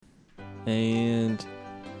and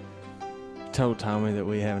told Tommy that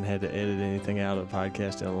we haven't had to edit anything out of the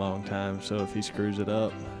podcast in a long time. So if he screws it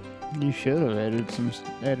up, You should have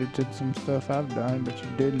edited some stuff I've done, but you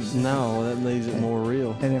didn't. no, that makes it more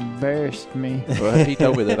real. It embarrassed me. Well, he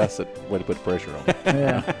told me that. I said, way to put pressure on.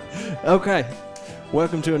 Yeah. Okay.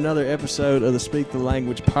 Welcome to another episode of the Speak the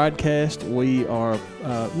Language podcast. We are,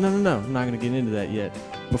 no, I'm not going to get into that yet.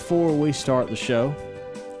 Before we start the show,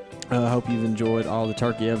 I hope you've enjoyed all the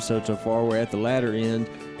turkey episodes so far. We're at the latter end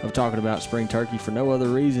of talking about spring turkey for no other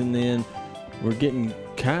reason than we're getting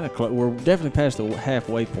kind of close. We're definitely past the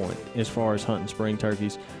halfway point as far as hunting spring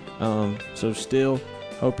turkeys. So still,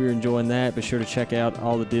 hope you're enjoying that. Be sure to check out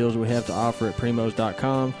all the deals we have to offer at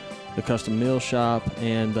primos.com. the custom meal shop,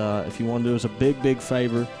 and if you want to do us a big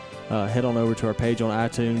favor, head on over to our page on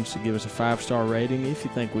iTunes to give us a 5-star rating if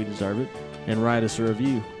you think we deserve it, and write us a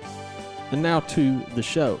review. And now to the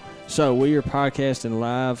show. So we are podcasting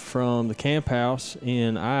live from the camp house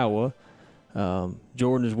in Iowa.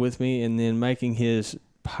 Jordan is with me, and then making his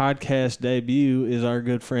podcast debut is our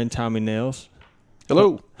good friend Tommy Nails.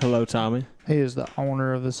 Hello. Hello, Tommy. He is the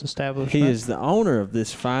owner of this establishment. He is the owner of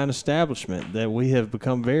this fine establishment that we have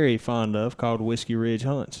become very fond of called Whiskey Ridge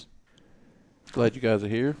Hunts. Glad you guys are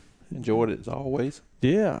here. Enjoyed it as always.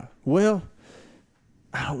 Yeah. Well,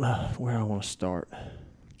 I don't know where I want to start.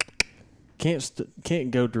 Can't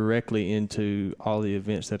go directly into all the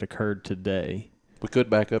events that occurred today. We could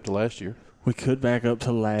back up to last year. We could back up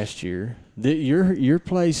to last year. Your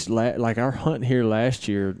place, like our hunt here last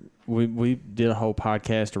year, we did a whole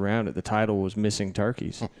podcast around it. The title was Missing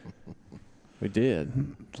Turkeys. We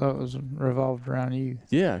did. So it was revolved around you.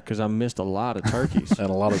 Yeah, because I missed a lot of turkeys. And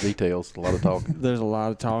a lot of details, a lot of talking. There's a lot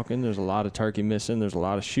of talking. There's a lot of turkey missing. There's a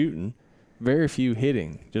lot of shooting. Very few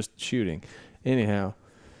hitting, just shooting. Anyhow,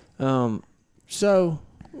 so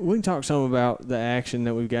we can talk some about the action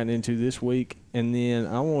that we've gotten into this week. And then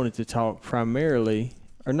I wanted to talk probably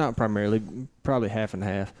half and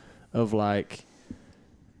half of like,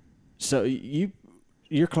 so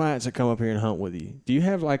your clients that come up here and hunt with you, do you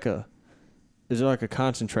have is there like a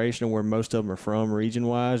concentration of where most of them are from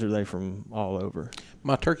region-wise, or are they from all over?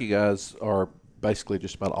 My turkey guys are basically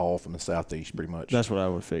just about all from the southeast, pretty much. That's what I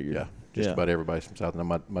would figure. Yeah, just about everybody's from south.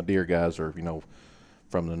 Now my deer guys are,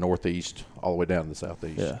 from the northeast all the way down to the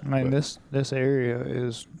southeast. Yeah. I mean, this area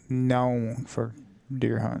is known for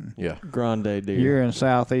deer hunting. Yeah. Grande deer. You're in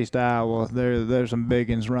southeast Iowa. There's some big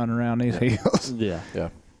ones running around these hills. Yeah. Yeah.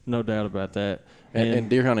 No doubt about that. And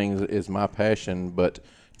deer hunting is my passion, but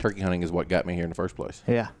turkey hunting is what got me here in the first place.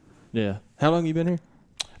 Yeah. Yeah. How long you been here?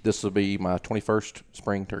 This will be my 21st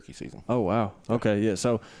spring turkey season. Oh, wow. Okay, yeah.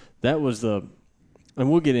 So that was and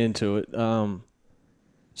we'll get into it.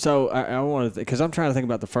 So I wanted to, because I'm trying to think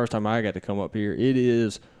about the first time I got to come up here. It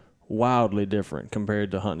is wildly different compared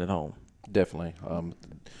to hunting at home. Definitely.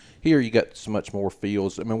 Here you got so much more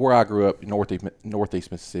fields. I mean, where I grew up,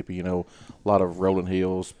 northeast Mississippi, a lot of rolling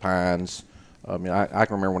hills, pines. I mean, I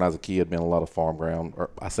can remember when I was a kid being a lot of farm ground, or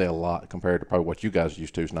I say a lot compared to probably what you guys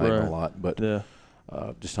used to. It's not even a lot, but yeah.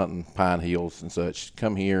 Just hunting pine hills and such.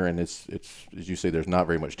 Come here and it's as you say, there's not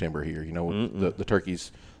very much timber here. The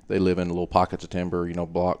turkeys, they live in little pockets of timber,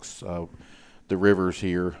 blocks. The rivers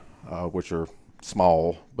here, which are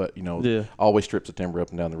small, but always strips of timber up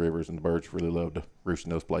and down the rivers, and the birds really love to roost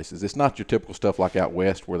in those places. It's not your typical stuff like out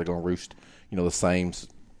west where they're going to roost, the same,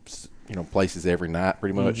 places every night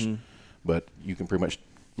pretty much. Mm-hmm. But you can pretty much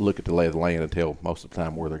look at the lay of the land and tell most of the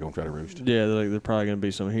time where they're going to try to roost. Yeah, they're probably going to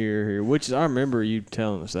be some here, which is, I remember you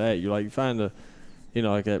telling us that. You're like, you find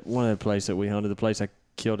like at one of the places that we hunted, the place I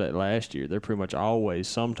killed at last year, they're pretty much always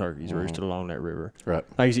some turkeys roosted along that river. Right.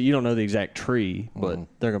 Like you said, you don't know the exact tree, but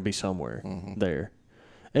they're going to be somewhere there.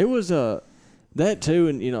 It was that too,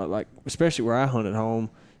 and like especially where I hunt at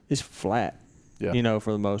home, it's flat. Yeah.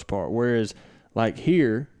 For the most part. Whereas like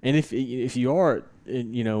here, and if you are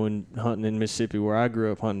in hunting in Mississippi where I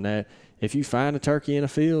grew up hunting at, if you find a turkey in a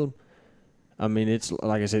field, I mean, it's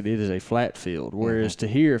like I said, it is a flat field. Whereas to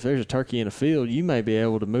here, if there's a turkey in a field, you may be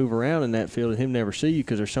able to move around in that field and him never see you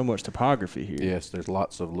because there's so much topography here. Yes, there's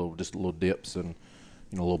lots of little dips and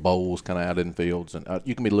little bowls kind of out in fields, and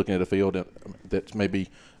you can be looking at a field that's maybe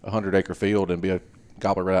 100-acre field and be a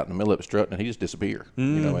gobbler right out in the middle of it strutting, and he just disappear.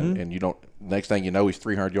 And you don't. Next thing you know, he's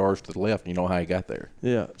 300 yards to the left, and you know how he got there.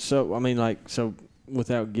 Yeah. So I mean,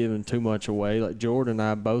 without giving too much away, like Jordan and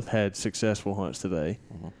I both had successful hunts today.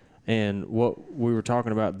 And what we were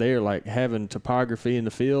talking about there, like having topography in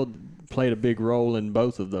the field played a big role in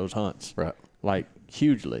both of those hunts. Right. Like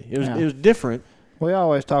hugely. It was different. We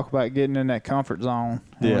always talk about getting in that comfort zone.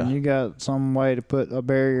 And when you got some way to put a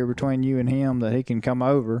barrier between you and him that he can come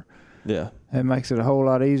over, Yeah. It makes it a whole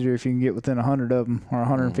lot easier if you can get within 100 of them or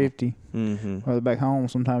 150. Mm-hmm. Whether back home,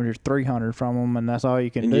 sometimes you're 300 from them, and that's all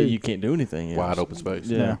you can And do. you can't do anything else. Wide open space.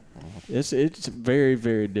 Yeah. It's very,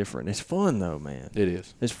 very different. It's fun, though, man. It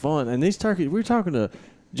is. It's fun. And these turkeys, Jordan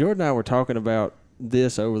and I were talking about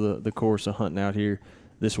this over the course of hunting out here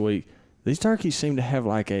this week. These turkeys seem to have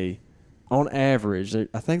on average,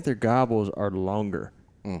 I think their gobbles are longer.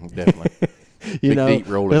 Definitely. You Big, know, deep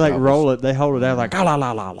rolling they gobbles. roll it, they hold it out like, la, la,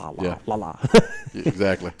 la, la, la, Yeah. la, la. Yeah,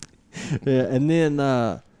 exactly. Yeah, and then,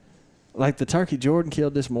 like the turkey Jordan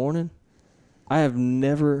killed this morning, I have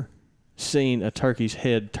never seen a turkey's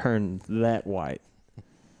head turn that white.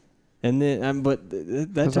 And then, but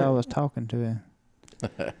Because I was talking to him.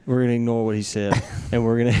 we're gonna ignore what he said, and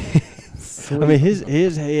we're gonna. I mean,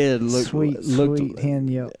 his head looked Sweet hen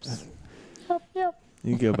yelps.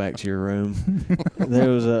 You can go back to your room. There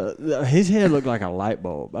was his head looked like a light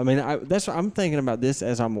bulb. I mean, that's what I'm thinking about this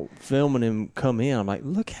as I'm filming him come in. I'm like,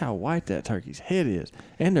 look how white that turkey's head is,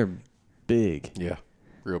 and they're big. Yeah,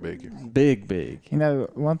 real big here. Big. You know,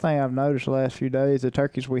 one thing I've noticed the last few days, the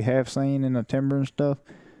turkeys we have seen in the timber and stuff,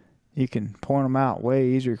 you can point them out way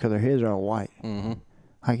easier because their heads are all white. Mm-hmm.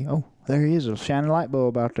 Like, oh, there he is, a shining light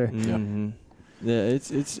bulb out there. Mm-hmm. Yeah,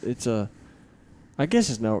 it's a. I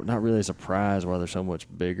guess it's not really a surprise why they're so much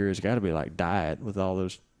bigger. It's got to be like diet with all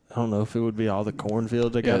those. I don't know if it would be all the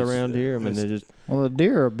cornfields they got around here. I mean, they just. Well, the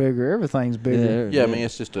deer are bigger. Everything's bigger. Yeah, I mean,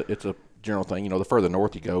 it's a general thing. You know, the further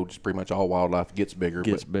north you go, just pretty much all wildlife gets bigger.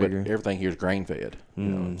 But everything here is grain fed. You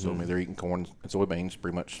know, and so I mean, they're eating corn and soybeans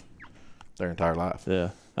pretty much their entire life. Yeah,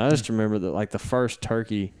 I just remember that like the first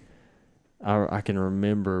turkey I can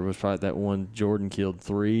remember was probably that one Jordan killed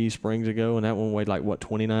 3 springs ago, and that one weighed like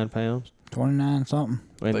 29 pounds. 29 something.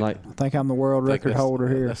 And I think I'm the world record holder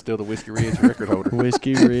here. That's still the Whiskey Ridge record holder.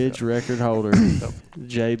 Whiskey Ridge record holder,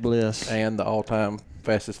 Jay Bliss, and the all-time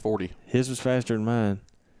fastest 40. His was faster than mine.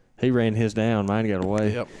 He ran his down. Mine got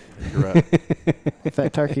away. Yep, you're right. If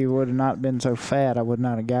that turkey would have not been so fat, I would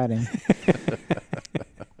not have got him.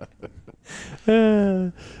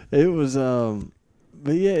 It was,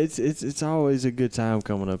 but yeah, it's always a good time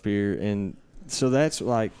coming up here, and so that's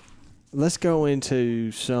like. Let's go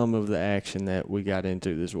into some of the action that we got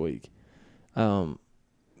into this week.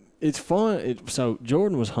 It's fun. So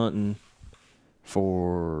Jordan was hunting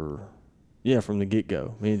from the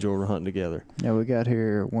get-go. Me and Jordan were hunting together. Yeah, we got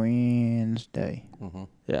here Wednesday. Mm-hmm.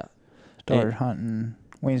 Yeah. Started hunting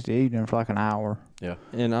Wednesday evening for like an hour. Yeah.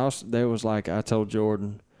 And also, there was like, I told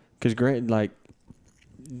Jordan, because if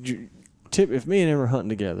me and him are hunting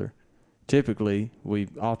together, typically we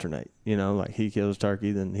alternate, you know, like he kills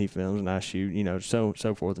turkey, then he films and I shoot, you know, so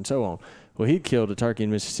forth and so on. Well, he'd killed a turkey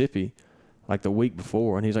in Mississippi like the week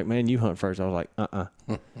before, and he's like, man, you hunt first. I was like,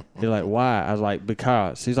 He's like, why? I was like,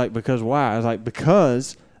 because. He's like, because why? I was like,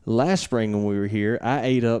 because last spring when we were here, I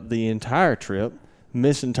ate up the entire trip,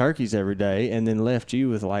 missing turkeys every day, and then left you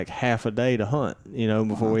with like half a day to hunt, you know,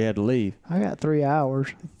 before we had to leave. I got 3 hours,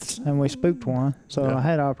 and we spooked one, so I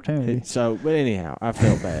had opportunity. But anyhow, I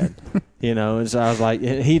felt bad, you know, and so I was like,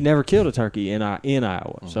 he'd never killed a turkey in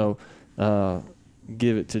Iowa, so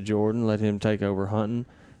give it to Jordan, let him take over hunting,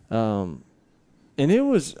 and it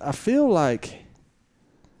was, I feel like,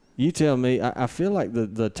 you tell me, I feel like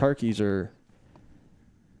the turkeys are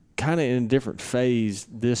kind of in a different phase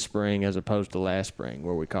this spring as opposed to last spring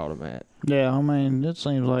where we caught them at. Yeah, I mean, it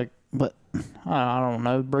seems like, but I don't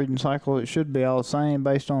know, breeding cycle, it should be all the same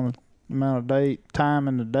based on the amount of time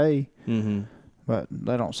in the day. Mm-hmm. But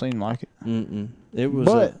they don't seem like it. Mm-mm. It was.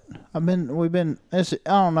 But I don't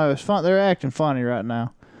know. It's fun. They're acting funny right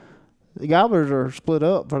now. The gobblers are split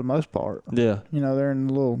up for the most part. Yeah. You know, they're in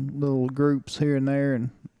little groups here and there, and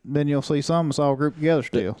then you'll see some that's all grouped together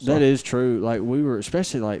still. That is true. Like we were,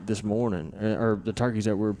 especially like this morning, or the turkeys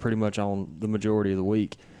that were pretty much on the majority of the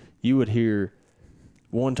week, you would hear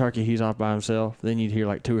one turkey, he's off by himself. Then you'd hear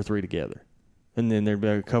like 2 or 3 together. And then there'd be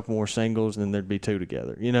a couple more singles, and then there'd be 2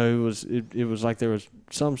 together. You know, it was like there was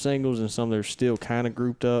some singles and some that are still kind of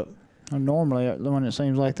grouped up. And normally, when it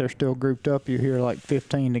seems like they're still grouped up, you hear like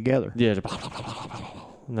 15 together. Yeah,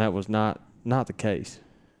 and that was not the case.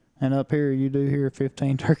 And up here, you do hear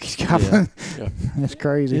 15 turkeys gobbling. Yeah. It's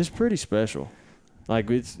crazy. It's pretty special. Like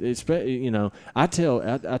it's you know, I told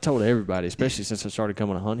everybody, especially since I started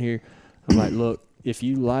coming to hunt here, I'm like, look, if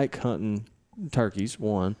you like hunting turkeys,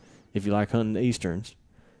 one. If you like hunting Easterns,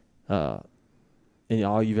 and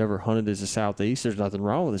all you've ever hunted is the Southeast, there's nothing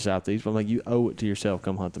wrong with the Southeast, but I'm like, you owe it to yourself,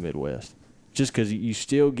 come hunt the Midwest. Just because you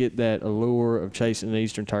still get that allure of chasing an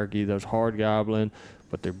Eastern turkey, those hard gobbling,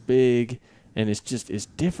 but they're big, and it's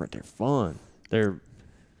different. They're fun.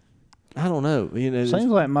 I don't know. Seems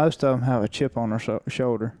like most of them have a chip on their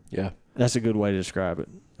shoulder. Yeah. That's a good way to describe it.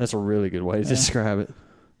 That's a really good way to describe it.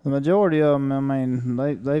 The majority of them, I mean,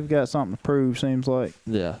 they've got something to prove. Seems like.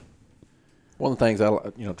 Yeah. One of the things I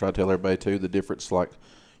try to tell everybody too, the difference, like,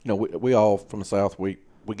 we all from the South, we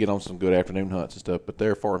get on some good afternoon hunts and stuff, but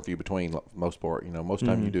they're far and few between, like, for the most part. Most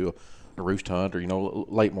time you do a roost hunt or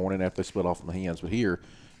late morning after they split off from the hens. But here,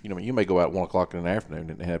 you may go out at 1 o'clock in the afternoon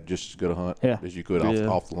and have just as good a hunt as you could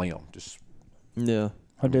off the limb.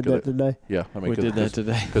 I did that today. Yeah, I mean, we did that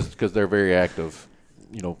today because they're very active,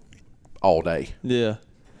 all day. Yeah,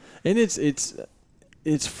 and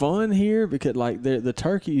it's fun here because like the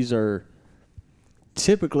turkeys are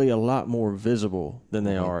typically a lot more visible than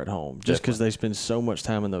they are at home, just because they spend so much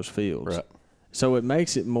time in those fields. Right. So it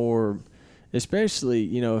makes it more, especially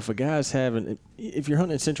if a guy's if you're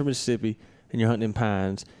hunting in Central Mississippi and you're hunting in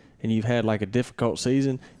pines and you've had like a difficult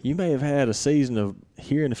season, you may have had a season of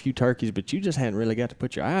hearing a few turkeys, but you just hadn't really got to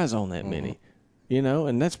put your eyes on that many,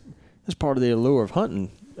 and that's part of the allure of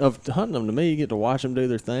hunting. Them to me, you get to watch them do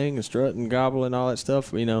their thing and strut and gobble and all that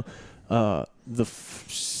stuff. The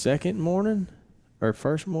second morning or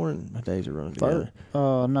first morning, my days are running together.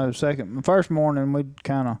 No, second. First morning, we'd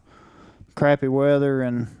kind of crappy weather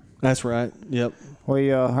and. That's right. Yep. We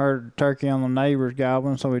heard turkey on the neighbor's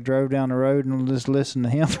gobbling, so we drove down the road and just listened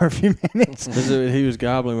to him for a few minutes. He was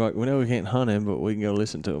gobbling like, we know we can't hunt him, but we can go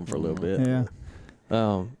listen to him for a little bit. Yeah.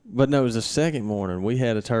 But no, it was the second morning. We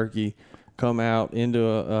had a turkey come out into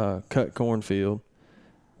a cut cornfield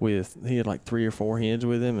he had like 3 or 4 hens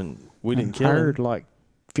with him, and we didn't kill him. I heard like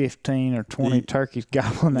 15 or 20 turkeys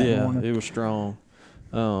gobbling that morning. Yeah, it was strong.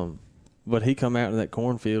 But he come out into that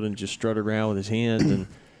cornfield and just strutted around with his hens and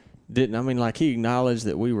he acknowledged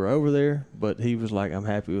that we were over there, but he was like, I'm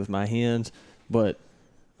happy with my hens. But,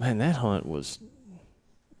 man, that hunt was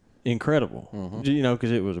incredible,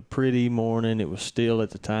 because it was a pretty morning. It was still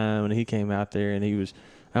at the time, and he came out there, and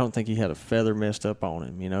I don't think he had a feather messed up on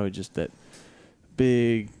him, just that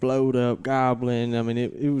big, blowed up goblin. I mean,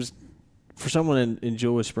 it was, for someone that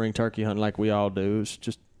enjoys spring turkey hunting like we all do, it's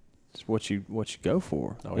what you go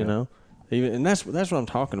for, and that's what I'm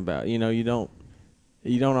talking about. You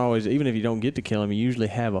don't always, even if you don't get to kill them, you usually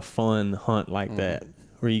have a fun hunt like that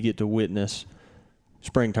where you get to witness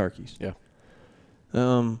spring turkeys. Yeah.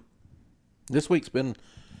 This week's been,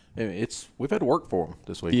 we've had to work for them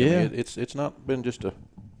this week. Yeah. I mean, it's not been just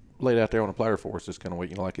laid out there on a platter for us this kind of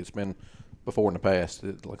week, like it's been before in the past.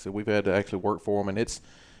 Like I said, we've had to actually work for them, and it's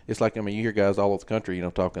like, you hear guys all over the country,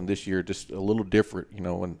 talking this year just a little different, and,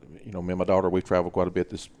 me and my daughter, we've traveled quite a bit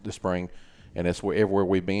this spring. And that's everywhere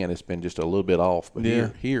we've been, it's been just a little bit off. But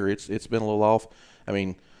here it's been a little off. I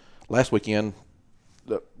mean, last weekend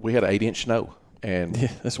we had 8-inch snow, and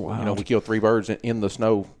that's wild. We killed 3 birds in the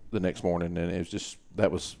snow the next morning, and it was just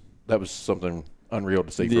that was something unreal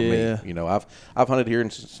to see for me. I've hunted here in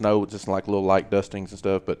snow, just like little light dustings and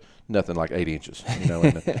stuff, but nothing like 8 inches.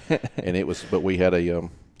 And it was. But we had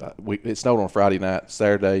it snowed on Friday night.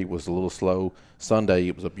 Saturday was a little slow. Sunday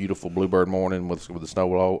it was a beautiful bluebird morning with the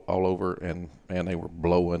snow all over, and man, they were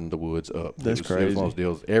blowing the woods up. That's crazy. It was one of those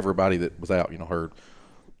deals. Everybody that was out, heard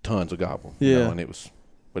tons of gobbling. Yeah, and it was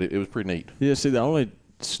pretty neat. Yeah, see, the only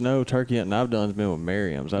snow turkey hunting I've done has been with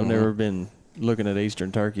Merriam's. I've never been looking at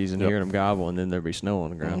eastern turkeys and hearing them gobble, and then there'd be snow on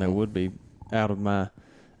the ground. That would be out of my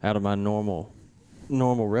normal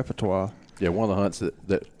repertoire. Yeah, one of the hunts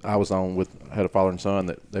that I was on had a father and son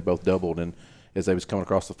that they both doubled, and as they was coming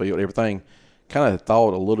across the field, everything kind of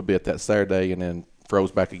thawed a little bit that Saturday, and then froze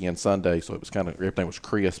back again Sunday, so it was kind of, everything was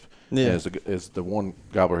crisp. Yeah. As the one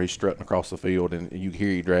gobbler, he's strutting across the field, and you hear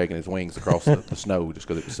he dragging his wings across the snow just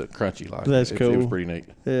because it was so crunchy. Like that's cool. It was pretty neat.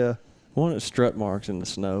 Yeah, one of strut marks in the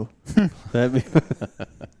snow. that'd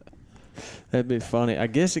be funny. I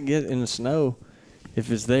guess it gets in the snow. If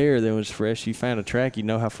it's there, then it was fresh. You found a track, you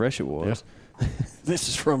know how fresh it was. Yeah. This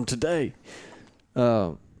is from today.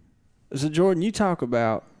 So Jordan, you talk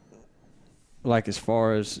about, like, as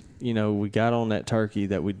far as, we got on that turkey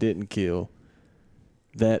that we didn't kill,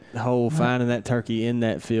 that whole finding that turkey in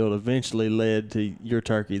that field eventually led to your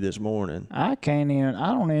turkey this morning. I don't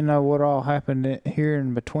even know what all happened here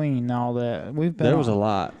in between all that. There was a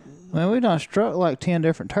lot. We done struck like 10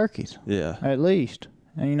 different turkeys. Yeah. At least.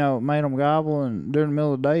 And, made them gobble and during the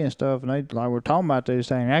middle of the day and stuff. And they, like we're talking about, they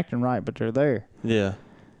just ain't acting right, but they're there. Yeah.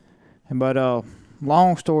 But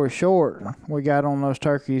long story short, we got on those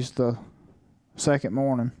turkeys the second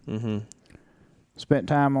morning. Mm-hmm. Spent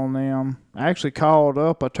time on them. I actually called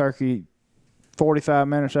up a turkey 45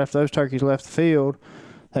 minutes after those turkeys left the field.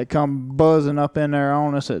 that come buzzing up in there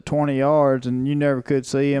on us at 20 yards, and you never could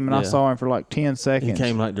see him. And I Yeah. saw him for like 10 seconds. He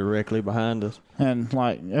came like directly behind us. And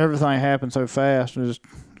like everything happened so fast, I just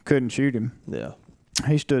couldn't shoot him. Yeah.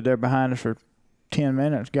 He stood there behind us for 10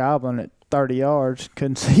 minutes, gobbling at 30 yards.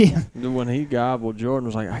 Couldn't see him. When he gobbled, Jordan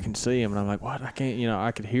was like, I can see him. And I'm like, what? I can't,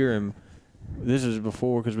 I could hear him. This is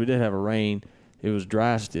before, because we did have a rain. It was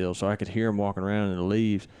dry still, so I could hear him walking around in the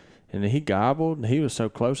leaves. And he gobbled, and he was so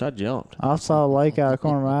close, I jumped. I saw a lake out of the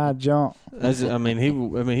corner of my eye, jump.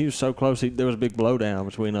 He was so close. There was a big blowdown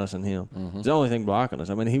between us and him. It's the only thing blocking us.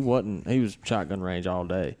 He was shotgun range all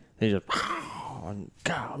day. He just,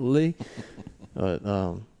 golly. But,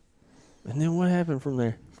 and then what happened from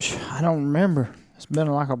there? I don't remember. It's been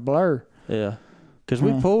like a blur. Yeah. Because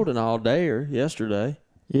we pulled an all-dayer yesterday.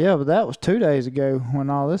 Yeah, but that was 2 days ago when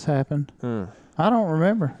all this happened. I don't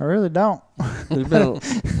remember. I really don't.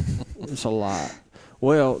 It's a lot.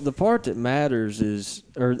 Well, the part that matters is,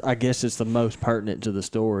 or I guess it's the most pertinent to the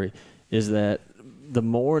story, is that the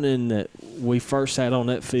morning that we first sat on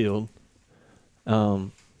that field,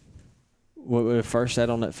 when we first sat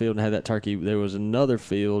on that field and had that turkey, there was another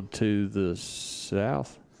field to the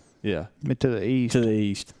south. Yeah. To the east. To the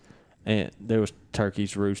east. And there was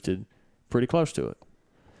turkeys roosted pretty close to it.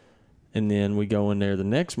 And then we go in there the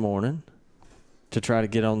next morning to try to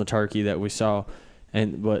get on the turkey that we saw,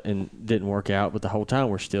 and didn't work out. But the whole time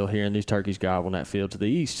we're still hearing these turkeys gobbling that field to the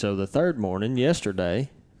east. So the third morning, yesterday,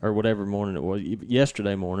 or whatever morning it was,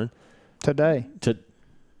 yesterday morning. Today.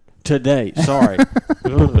 Today, sorry.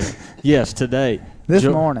 Yes, today. This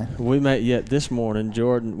morning. This morning,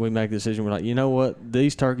 Jordan, we make the decision. We're like, you know what?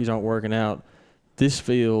 These turkeys aren't working out. This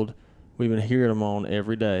field, we've been hearing them on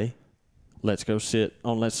every day. Let's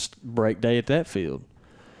break day at that field.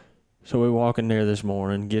 So we walk in there this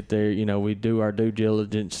morning, get there, we do our due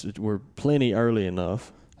diligence. We're plenty early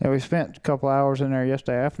enough. Yeah, we spent a couple hours in there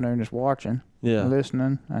yesterday afternoon just watching,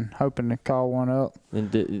 listening, and hoping to call one up.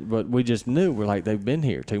 But we just knew, we're like, they've been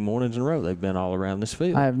here 2 mornings in a row. They've been all around this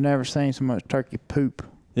field. I have never seen so much turkey poop.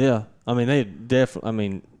 Yeah. They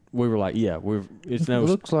definitely, we were like, yeah, It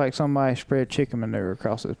looks like somebody spread chicken manure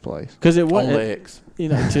across this place. Because it wasn't, legs.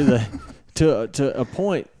 to a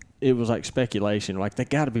point, it was like speculation. Like, they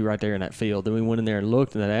got to be right there in that field. Then we went in there and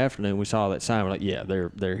looked, and that afternoon we saw that sign. We're like, yeah,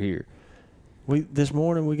 they're here. This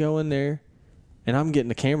morning we go in there, and I'm getting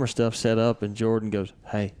the camera stuff set up, and Jordan goes,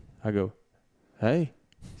 hey. I go, hey.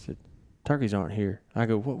 He said, turkeys aren't here. I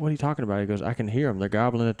go, what are you talking about? He goes, I can hear them. They're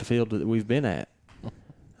gobbling at the field that we've been at.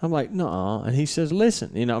 I'm like, nuh-uh. And he says,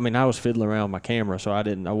 listen. I was fiddling around with my camera, so I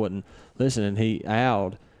wouldn't listen. And he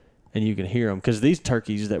owled, and you can hear them. Because these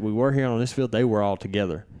turkeys that we were hearing on this field, they were all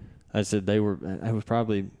together. I said it was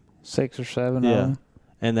probably 6 or 7 of them.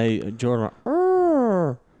 And Jordan went,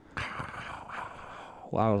 Arr!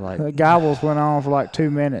 Well, I was like, the gobbles went on for like 2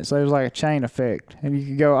 minutes. There was like a chain effect. And you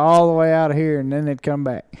could go all the way out of here, and then they'd come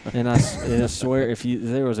back. And I swear, if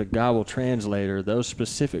there was a gobble translator, those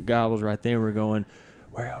specific gobbles right there were going,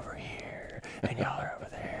 we're over here, and y'all are over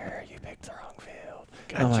there. You picked the wrong field.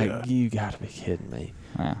 Gotcha. I'm like, you got to be kidding me.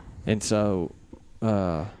 Yeah. And so,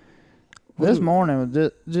 this morning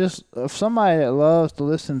was just if somebody that loves to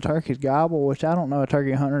listen to turkeys gobble, which I don't know a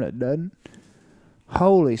turkey hunter that doesn't.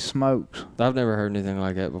 Holy smokes! I've never heard anything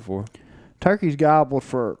like that before. Turkeys gobbled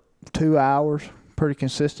for 2 hours pretty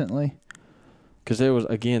consistently. Because there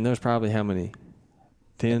was probably how many?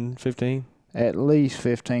 10, 15? At least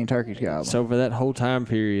 15 turkeys gobbled. So for that whole time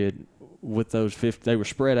period, with those 50, they were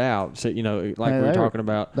spread out. So, we were talking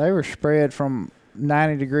about. They were spread from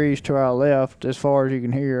 90 degrees to our left as far as you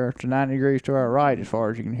can hear to 90 degrees to our right as far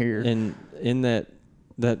as you can hear. And in that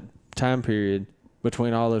time period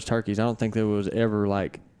between all those turkeys, I don't think there was ever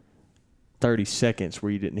like 30 seconds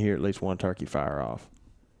where you didn't hear at least one turkey fire off.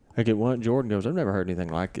 Jordan goes, I've never heard anything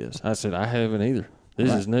like this. I said, I haven't either.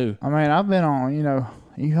 This is new. I've been on,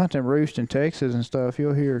 you hunt them roost in Texas and stuff,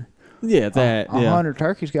 you'll hear 100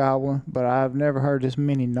 turkeys gobbling, but I've never heard this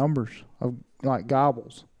many numbers of like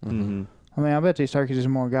gobbles. Mm-hmm. I bet these turkeys this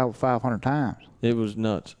morning gobbled 500 times. It was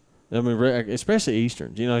nuts. Especially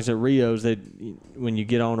Easterns. Like I said, Rios, when you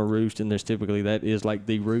get on a roost, and there's typically that is like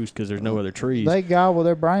the roost because there's no other trees. They gobble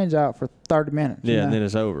their brains out for 30 minutes. Yeah, and then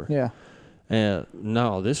it's over. Yeah. And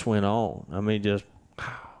no, this went on. Just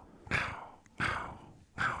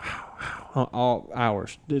all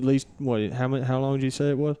hours. At least, how long did you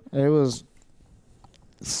say it was? It was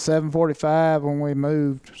 7:45 when we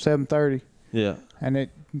moved, 7:30. Yeah. And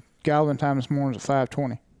gobbling time this morning was at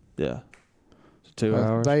 5:20. Yeah. 2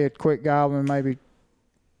 hours. They had quit gobbling maybe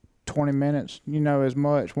 20 minutes, as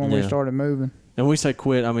much when we started moving. And we say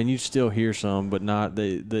quit, you still hear some, but not,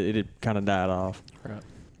 it had kind of died off. Right.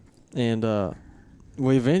 And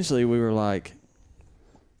we were like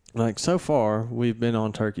so far we've been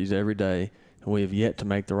on turkeys every day, and we have yet to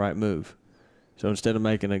make the right move. So instead of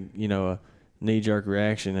making a knee-jerk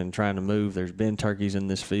reaction and trying to move, there's been turkeys in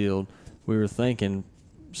this field. We were thinking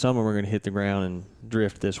some of them are going to hit the ground and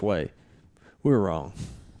drift this way. We were wrong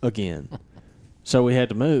again. So we had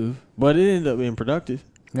to move, but it ended up being productive.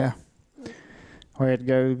 Yeah. We had to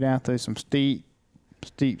go down through some steep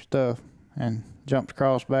stuff and jumped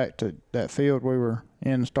across back to that field we were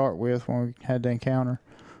in to start with when we had the encounter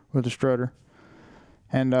with the strutter.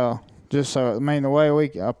 And the way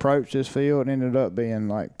we approached this field ended up being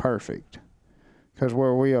like perfect. Because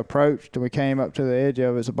where we approached, we came up to the edge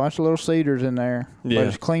of it. It's a bunch of little cedars in there, but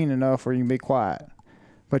it's clean enough where you can be quiet.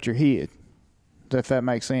 But you're hid, if that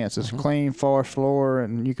makes sense. It's a clean forest floor,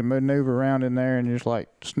 and you can maneuver around in there, and you're just like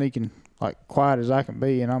sneaking, like quiet as I can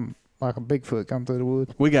be, and I'm like a Bigfoot come through the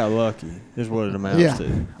woods. We got lucky, is what it amounts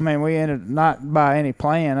to. I mean, we ended not by any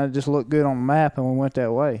plan. It just looked good on the map, and we went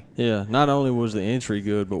that way. Yeah, not only was the entry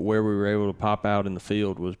good, but where we were able to pop out in the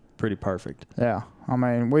field was pretty perfect. Yeah. I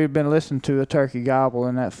mean, we've been listening to a turkey gobble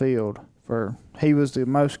in that field. He was the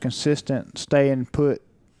most consistent staying put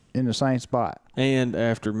in the same spot. And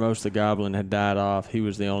after most of the gobbling had died off, he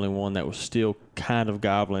was the only one that was still kind of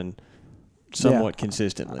gobbling somewhat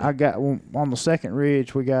consistently. I got on the second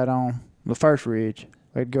ridge we got on, the first ridge,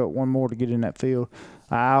 we had to go up one more to get in that field.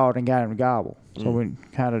 I out and got him to gobble. So we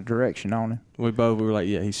had a direction on him. We were like,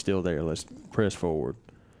 yeah, he's still there. Let's press forward.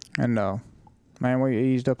 And, man, we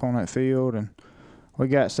eased up on that field, and we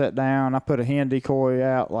got set down. I put a hen decoy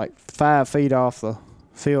out like 5 feet off the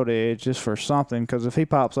field edge just for something, because if he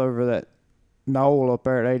pops over that knoll up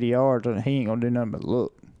there at 80 yards, he ain't going to do nothing but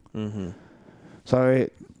look. Mm-hmm. So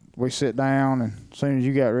we sit down, and as soon as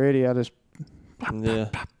you got ready, I just... Yeah.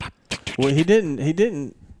 Well, he didn't hit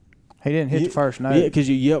the first note. Yeah, because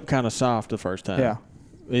you yelped kind of soft the first time. Yeah.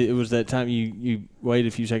 It was that time you waited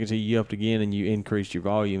a few seconds, he yelped again, and you increased your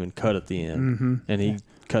volume and cut at the end. Mm-hmm. And he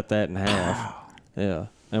cut that in half. Yeah.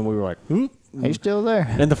 And we were like, oop. He's still there.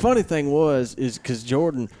 And the funny thing is because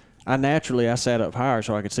Jordan, I sat up higher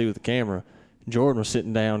so I could see with the camera. Jordan was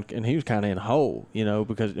sitting down, and he was kind of in a hole,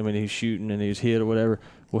 because, he was shooting and he was hit or whatever.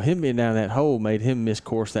 Well, him being down that hole made him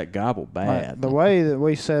miscourse that gobble bad. Like, the way that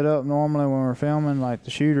we set up normally when we're filming, like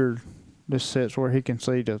the shooter just sits where he can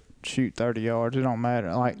see to shoot 30 yards. It don't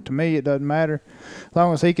matter. Like, to me, it doesn't matter. As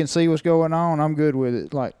long as he can see what's going on, I'm good with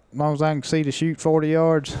it. Like, as long as I can see to shoot 40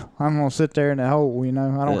 yards, I'm going to sit there in that hole, I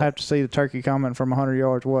don't have to see the turkey coming from 100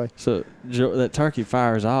 yards away. So that turkey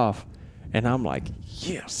fires off, and I'm like,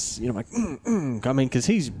 yes. I'm like, I mean, because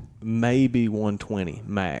he's maybe 120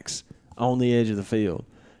 max on the edge of the field.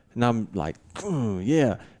 And I'm like,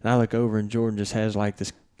 yeah. And I look over, and Jordan just has like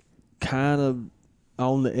this kind of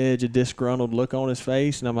on the edge of disgruntled look on his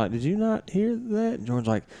face. And I'm like, did you not hear that? And Jordan's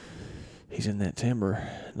like, he's in that timber.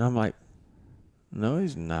 And I'm like, no,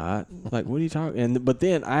 he's not. Like, what are you talking? But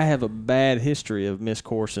then I have a bad history of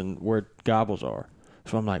miscoursing where gobbles are.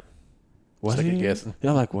 So I'm like, was he guessing? Yeah,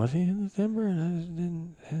 I'm like, was he in the timber? And I just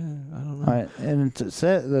didn't. I don't know. Right. And to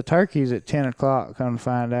set the turkey's at 10 o'clock, come to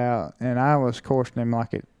find out, and I was coursing him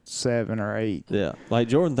like at 7 or 8. Yeah, like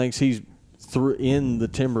Jordan thinks he's in the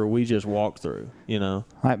timber we just walked through.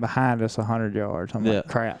 Like behind us 100 yards. I'm like,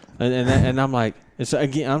 crap. And I'm like,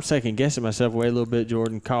 again, I'm second guessing myself away a little bit.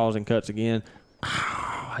 Jordan calls and cuts again.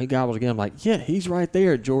 He gobbles again. I'm like, yeah, he's right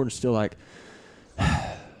there. Jordan's still like,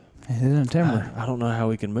 he's in the timber. I don't know how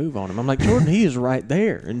we can move on him. I'm like, Jordan, he is right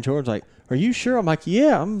there. And Jordan's like, are you sure? I'm like,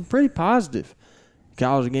 yeah, I'm pretty positive.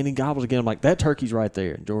 He gobbles again. I'm like, that turkey's right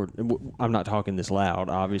there. And Jordan, I'm not talking this loud.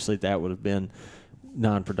 Obviously, that would have been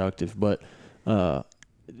non-productive. But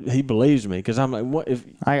he believes me, because I'm like, what if...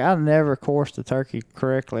 I never coursed the turkey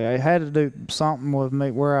correctly. I had to do something with me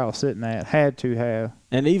where I was sitting at. Had to have.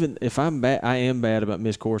 And even if I'm bad, I am bad about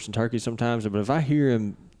miscoursing turkeys sometimes. But if I hear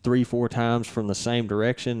him 3-4 times from the same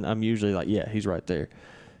direction, I'm usually like, yeah, he's right there.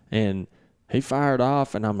 And he fired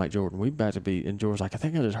off, and I'm like, Jordan, we about to be... And Jordan's like, I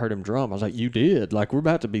think I just heard him drum. I was like, you did. Like, we're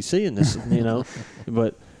about to be seeing this,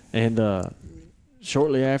 But,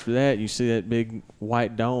 shortly after that, you see that big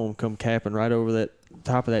white dome come capping right over that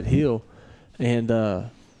top of that hill. And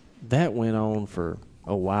that went on for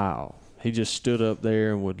a while. He just stood up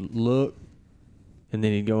there and would look, and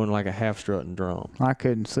then he'd go in like a half-strut and drum. I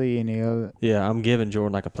couldn't see any of it. Yeah, I'm giving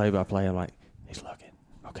Jordan like a play-by-play. I'm like, he's looking.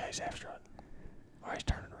 Okay, he's half-strutting. All right, he's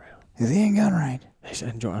turning around. Is he in gun range?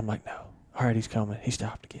 And Jordan, I'm like, no. All right, he's coming. He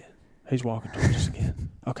stopped again. He's walking towards us again.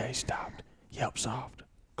 Okay, he stopped. Yelp soft.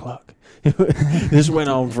 cluck. This went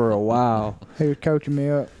on for a while. He was coaching me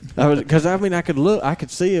up. Because I could look, I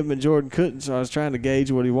could see him, and Jordan couldn't. So I was trying to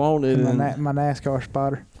gauge what he wanted. My NASCAR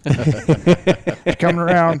spotter. Coming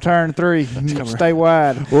around turn 3. Stay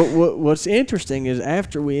wide. What's interesting is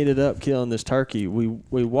after we ended up killing this turkey,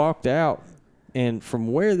 we walked out, and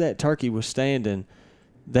from where that turkey was standing,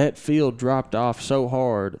 that field dropped off so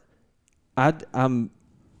hard. I'm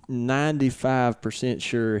 95%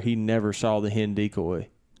 sure he never saw the hen decoy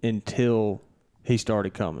until he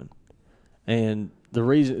started coming. And the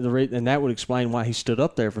reason, and that would explain why he stood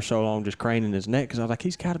up there for so long, just craning his neck. Because I was like,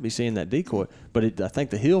 he's got to be seeing that decoy. But I think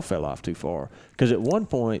the hill fell off too far. Because at one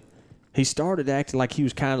point, he started acting like he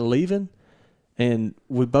was kind of leaving, and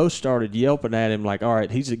we both started yelping at him like, all right,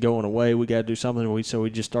 he's going away. We got to do something. So we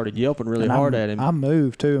just started yelping really hard at him. I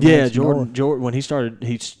moved too. Yeah, Jordan, when he started,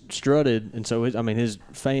 he strutted, and so his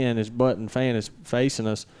button fan is facing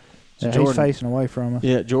us. So yeah, Jordan, he's facing away from us.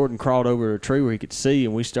 Yeah, Jordan crawled over to a tree where he could see,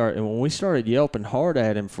 and when we started yelping hard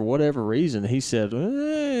at him for whatever reason, he said,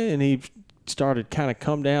 and he started kind of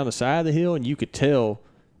come down the side of the hill, and you could tell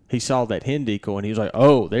he saw that hen decoy, and he was like,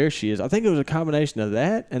 oh, there she is. I think it was a combination of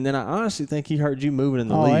that, and then I honestly think he heard you moving in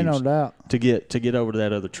the leaves. Ain't no doubt. To get over to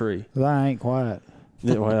that other tree. Well, I ain't quiet.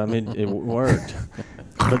 Well, I mean, it worked.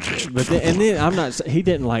 but then I'm not. He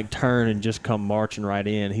didn't like turn and just come marching right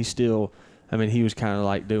in. He still, I mean, he was kind of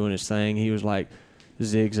like doing his thing. He was like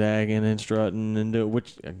zigzagging and strutting and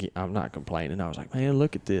which I'm not complaining. I was like, man,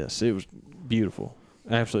 look at this. It was beautiful,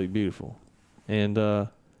 absolutely beautiful. And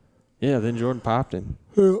then Jordan popped him.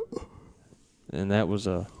 And that was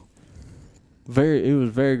it was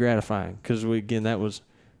very gratifying because that was,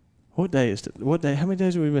 what day, how many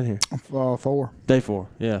days have we been here? 4. Day 4,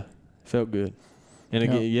 yeah. Felt good. And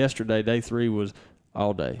again, yesterday, day 3 was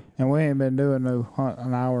all day. And we ain't been doing no hunt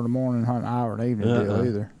an hour in the morning, hunt an hour in the evening deal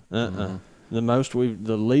either. Mm-hmm.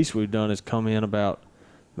 The least we've done is come in about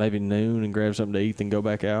maybe noon and grab something to eat and go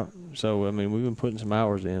back out. So, I mean, we've been putting some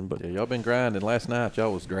hours in. But yeah, y'all been grinding. Last night,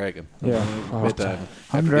 y'all was dragging. Yeah. Midtime.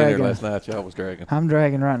 I'm dragging. Last night, y'all was dragging. I'm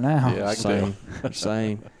dragging right now. Yeah, I can tell.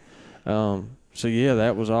 Same. So, yeah,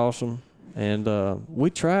 that was awesome. And we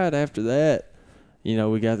tried after that. You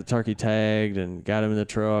know, we got the turkey tagged and got him in the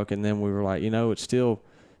truck. And then we were like, it's still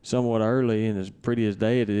somewhat early and as pretty as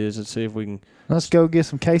day it is. Let's see if we can. Let's go get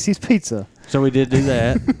some Casey's Pizza. So we did do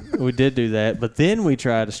that. But then we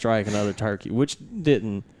tried to strike another turkey, which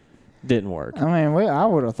didn't work. I mean, I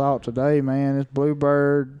would have thought today, man, it's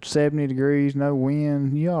bluebird, 70 degrees, no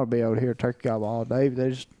wind. You ought to be able to hear a turkey gobble all day, but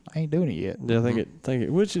they just ain't doing it yet. Yeah, I think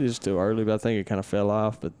it, which it is still early, but I think it kind of fell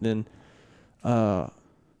off. But then,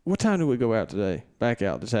 what time did we go out today? Back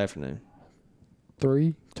out this afternoon.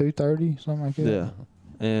 2:30, something like that. Yeah,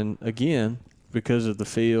 and again, because of the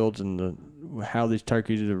fields and how these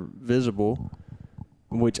turkeys are visible,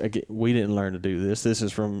 which we didn't learn to do this. This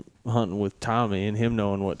is from hunting with Tommy and him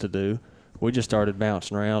knowing what to do. We just started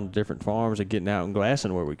bouncing around to different farms and getting out and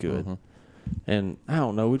glassing where we could. Mm-hmm. And I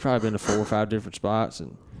don't know, we've probably been to 4 or 5 different spots,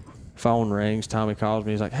 and phone rings. Tommy calls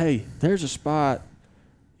me. He's like, hey, there's a spot,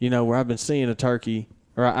 where I've been seeing a turkey,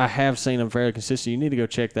 or I have seen them fairly consistent. You need to go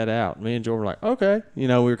check that out. Me and Jordan were like, okay. We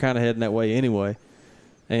were kind of heading that way anyway.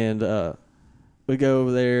 And we go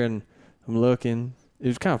over there, and I'm looking. It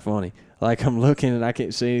was kind of funny. Like, I'm looking, and I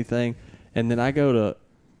can't see anything. And then I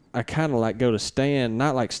kind of go to stand,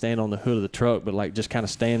 not like stand on the hood of the truck, but like just kind of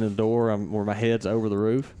stand in the door where my head's over the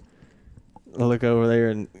roof. I look over there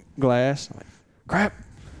and glass. I'm like, crap.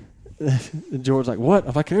 And George's like, what?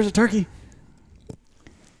 I'm like, there's a turkey.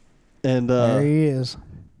 And there he is.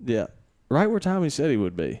 Yeah. Right where Tommy said he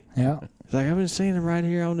would be. Yeah. He's like, I've been seeing him right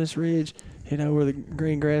here on this ridge, where the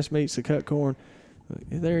green grass meets the cut corn.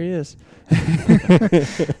 There he is.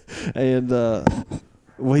 And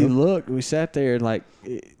we sat there, and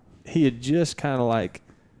he had just kind of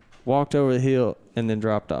walked over the hill and then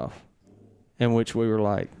dropped off. In which we were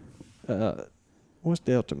like, what's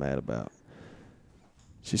Delta mad about?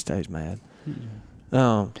 She stays mad.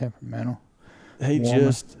 Temperamental.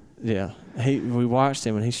 We watched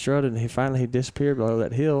him, and he strutted, and he disappeared below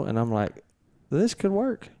that hill, and I'm like, this could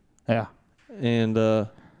work. Yeah. And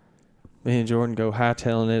me and Jordan go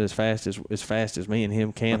hightailing it as fast as me and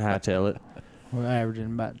him can hightail it. We're averaging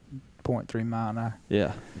about 0.3 mile an hour.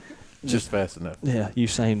 Yeah. Just fast enough. Yeah,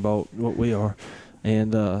 Usain Bolt, what we are.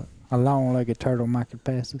 And a long-legged turtle making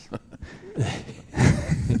passes.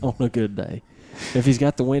 On a good day. If he's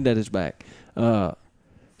got the wind at his back. So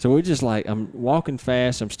we're just I'm walking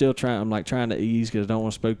fast. I'm still trying to ease because I don't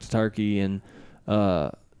want to spook the turkey. And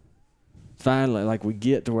finally, we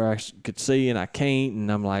get to where I could see and I can't.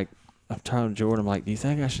 And I'm telling Jordan, do you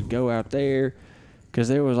think I should go out there? Because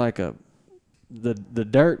there was the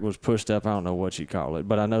dirt was pushed up. I don't know what you call it,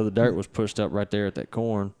 but I know the dirt was pushed up right there at that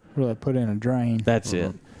corn. Where they put in a drain. That's it.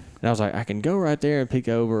 And I was like, I can go right there and peek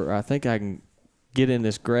over. Or I think I can get in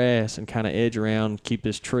this grass and kind of edge around, keep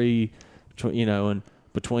this tree, and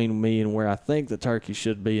between me and where I think the turkey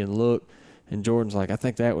should be and look. And Jordan's like, I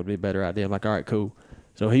think that would be a better idea. I'm like, all right, cool.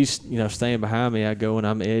 So he's, staying behind me. I go and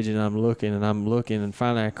I'm edging, I'm looking, and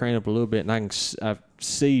finally I crane up a little bit, and I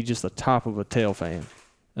see just the top of a tail fan.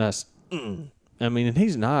 And and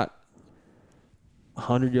he's not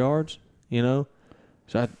 100 yards, So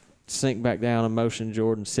I sink back down and motion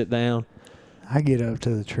Jordan, sit down. I get up to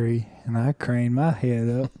the tree, and I crane my head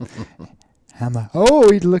up. I'm like,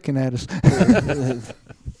 oh, he's looking at us.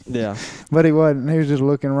 Yeah. But he wasn't. He was just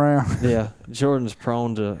looking around. Yeah. Jordan's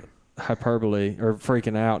prone to hyperbole or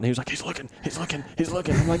freaking out, and he was like, he's looking.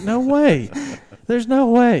 I'm like, no way. There's no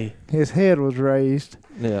way. His head was raised.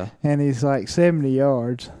 Yeah. And he's like 70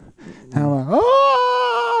 yards. And I'm like,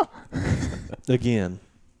 oh! Again.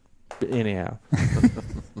 But anyhow.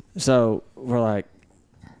 So we're like,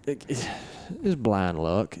 it's blind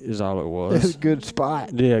luck is all it was. It's a good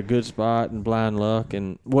spot. Yeah, good spot and blind luck.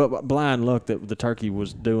 And blind luck that the turkey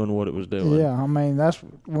was doing what it was doing. Yeah, that's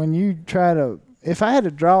when you try to, if I had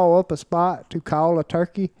to draw up a spot to call a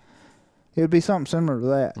turkey, it would be something similar to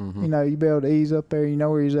that. Mm-hmm. You'd be able to ease up there, you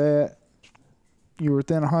know where he's at. You're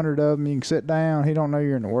within 100 of him, you can sit down. He don't know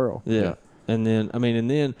you're in the world. Yeah. And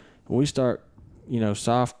then we start,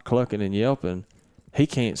 soft clucking and yelping. He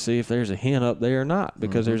can't see if there's a hen up there or not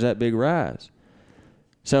because there's that big rise.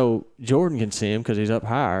 So Jordan can see him because he's up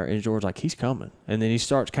higher, and Jordan's like, he's coming. And then he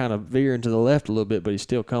starts kind of veering to the left a little bit, but he's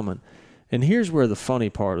still coming. And here's where the funny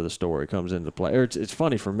part of the story comes into play. Or it's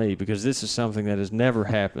funny for me because this is something that has never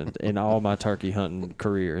happened in all my turkey hunting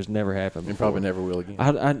career. It's never happened before. And probably never will again.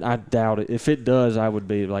 I doubt it. If it does, I would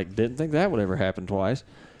be like, didn't think that would ever happen twice.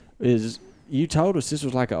 You told us this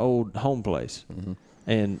was like an old home place. Mm-hmm.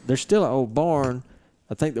 And there's still an old barn.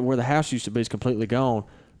 I think that where the house used to be is completely gone.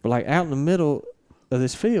 But like out in the middle of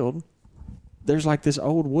this field, there's like this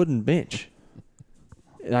old wooden bench.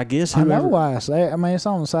 And I guess I know why I say it. It's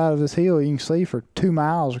on the side of this hill. You can see for 2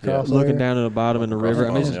 miles across there. Looking down to the bottom of the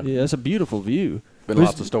river. It's a beautiful view. Been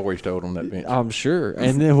lots of stories told on that bench. I'm sure.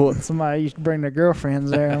 And then somebody used to bring their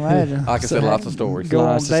girlfriends there, imagine. I can say lots of stories. Go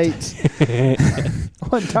on dates.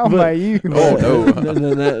 Wasn't talking about you. Oh,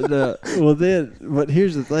 no. No. Well, but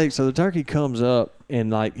here's the thing. So the turkey comes up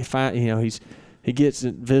and he gets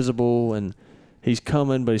it visible and he's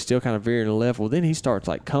coming, but he's still kind of veering to the left. Well, then he starts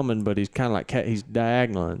like coming, but he's kind of like he's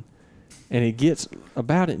diagonaling. And he gets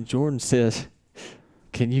about it, and Jordan says,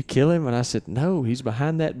 can you kill him? And I said, no, he's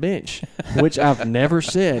behind that bench, which I've never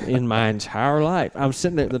said in my entire life. I'm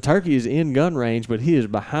sitting there. The turkey is in gun range, but he is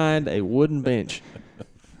behind a wooden bench.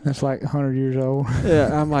 That's like 100 years old.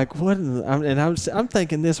 Yeah, I'm like, what? I'm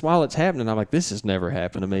thinking this while it's happening. I'm like, this has never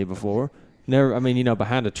happened to me before. Never.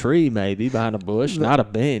 Behind a tree, maybe behind a bush, not a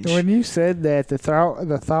bench. When you said that, the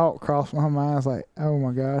thought crossed my mind. I was like, oh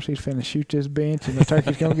my gosh, he's finna shoot this bench, and the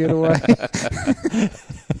turkey's gonna get away.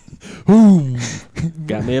 Boom!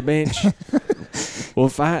 Got me a bench.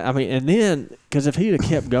 Well, and then because if he'd have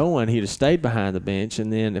kept going, he'd have stayed behind the bench,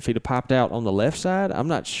 and then if he'd have popped out on the left side, I'm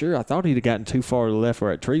not sure. I thought he'd have gotten too far to the left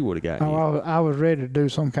where that tree would have gotten. Oh, I was ready to do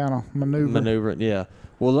some kind of maneuver. Yeah.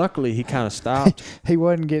 Well, luckily he kind of stopped. He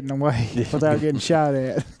wasn't getting away without getting shot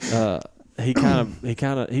at. He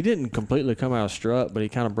didn't completely come out of strut, but he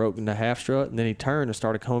kind of broke into half strut, and then he turned and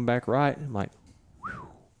started coming back right. I'm like, whew.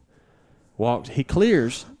 Walked. He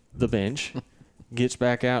clears the bench, gets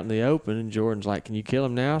back out in the open, and Jordan's like, can you kill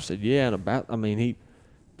him now? I said, yeah. And he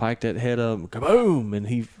piked that head up, kaboom, and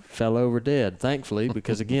he fell over dead, thankfully,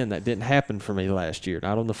 because, again, that didn't happen for me last year,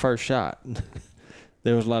 not on the first shot.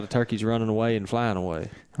 There was a lot of turkeys running away and flying away.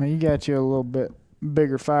 Well, you got you a little bit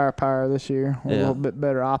bigger firepower this year, a little bit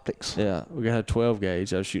better optics. Yeah, we got a 12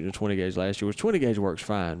 gauge. I was shooting a 20 gauge last year, which 20 gauge works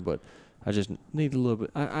fine, but I just need a little bit.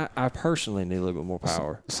 I personally need a little bit more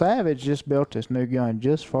power. Savage just built this new gun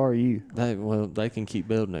just for you. They can keep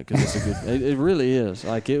building it because it's a good. It really is.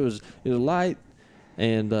 Like it was light,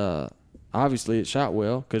 and obviously it shot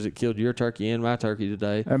well because it killed your turkey and my turkey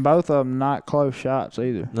today. And both of them not close shots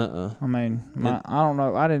either. I don't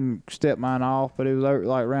know. I didn't step mine off, but it was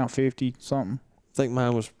like around 50 something. I think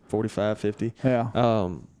mine was 45, 50. Yeah.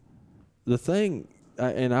 The thing.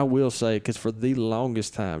 And I will say, because for the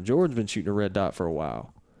longest time, Jordan's been shooting a red dot for a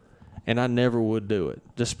while, and I never would do it,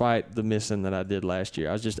 despite the missing that I did last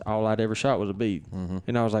year. All I'd ever shot was a bead,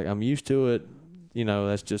 and I was like, I'm used to it.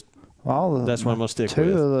 That's just that's what I'm gonna stick with.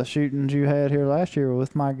 Two of the shootings you had here last year were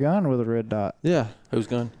with my gun with a red dot. Yeah, whose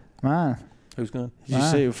gun? Mine. Whose gun? Did you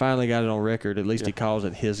see? We finally got it on record. At least he calls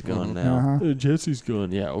it his gun now. Jesse's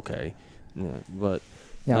gun. Yeah, okay. Yeah, but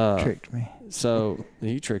Y'all tricked me. so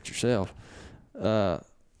you tricked yourself.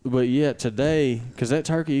 But yeah, today, because that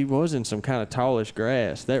turkey was in some kind of tallish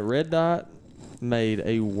grass, that red dot made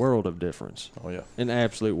a world of difference. Oh yeah, An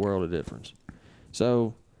absolute world of difference.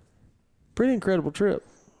 So, pretty incredible trip.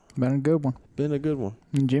 Been a good one. Been a good one.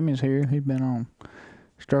 And Jimmy's here. He's been on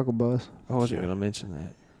struggle bus. I wasn't going to mention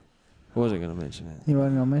that. You wasn't gonna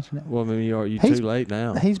mention it. Well, I mean, you He's- too late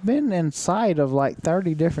now. He's been in sight of like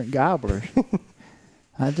 30 different gobblers.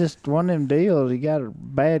 I just one of them deals. He got a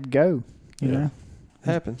bad go. You know.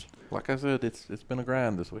 Happens. like I said, it's been a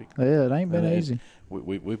grind this week. Yeah, it ain't been And easy.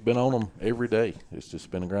 We've been on them every day. It's just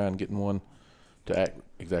been a grind getting one to act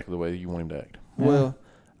exactly the way you want him to act. Yeah. Well,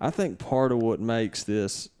 I think part of what makes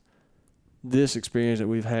this experience that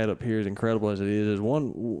we've had up here as incredible as it is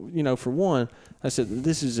one, for one, I said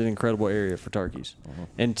this is an incredible area for turkeys,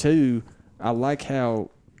 and two, I like how,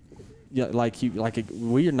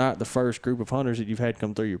 we are not the first group of hunters that you've had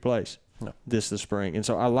come through your place this spring, and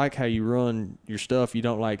so I like how you run your stuff. You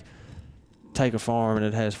don't take a farm and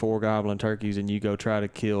it has 4 gobbling turkeys and you go try to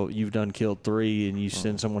kill. You've killed 3 and you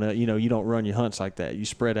send someone else. You don't run your hunts like that. You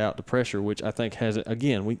spread out the pressure, which I think has how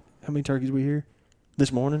many turkeys we hear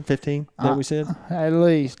this morning? 15 that we said. At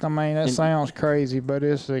least, I mean, that sounds crazy, but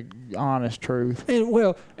it's the honest truth.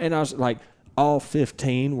 And I was like, all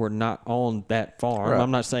 15 were not on that farm. Right.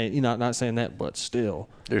 I'm not saying not saying that, but still,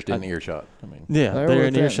 They're just in earshot. I mean, they're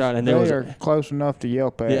in earshot, and they are close enough to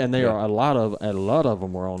yelp at. and there are a lot of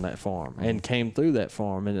them were on that farm and came through that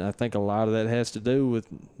farm, and I think a lot of that has to do with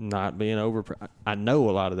not being I know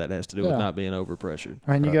a lot of that has to do with not being overpressured.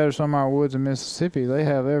 I mean, you go to some of our woods in Mississippi, they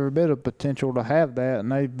have every bit of potential to have that,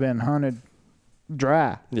 and they've been hunted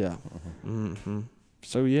dry. Yeah. Mm-hmm.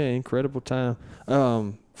 So yeah, incredible time.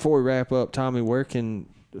 Before we wrap up, Tommy, where can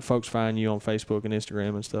folks find you on Facebook and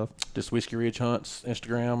Instagram and stuff? just Whiskey Ridge Hunts,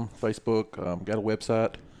 Instagram, Facebook. Got a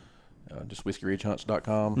website, just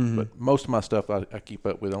whiskeyridgehunts.com. But most of my stuff I keep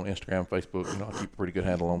up with on Instagram, Facebook. I keep a pretty good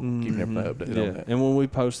handle on keeping everything updated on that. And when we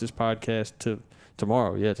post this podcast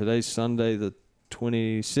tomorrow, today's Sunday the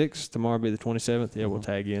 26th. Tomorrow will be the 27th. Yeah, we'll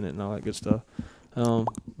tag you in it and all that good stuff.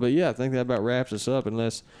 But yeah, I think that about wraps us up.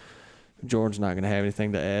 Unless Jordan's not going to have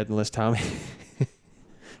anything to add, unless Tommy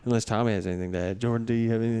has anything to add. Jordan, do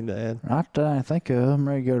you have anything to add? I think I'm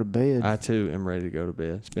ready to go to bed. I too am ready to go to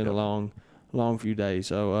bed. It's been a long few days.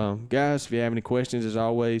 So, guys, if you have any questions, as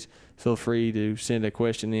always, feel free to send a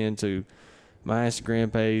question in to my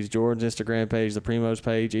Instagram page, Jordan's Instagram page, the Primos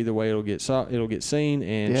page. Either way, it'll get seen.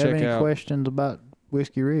 And if you check have any out questions about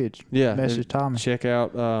Whiskey Ridge, message Tommy. Check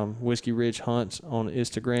out Whiskey Ridge Hunts on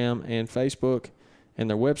Instagram and Facebook and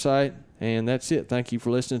their website. And that's it. Thank you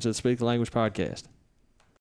for listening to the Speak the Language podcast.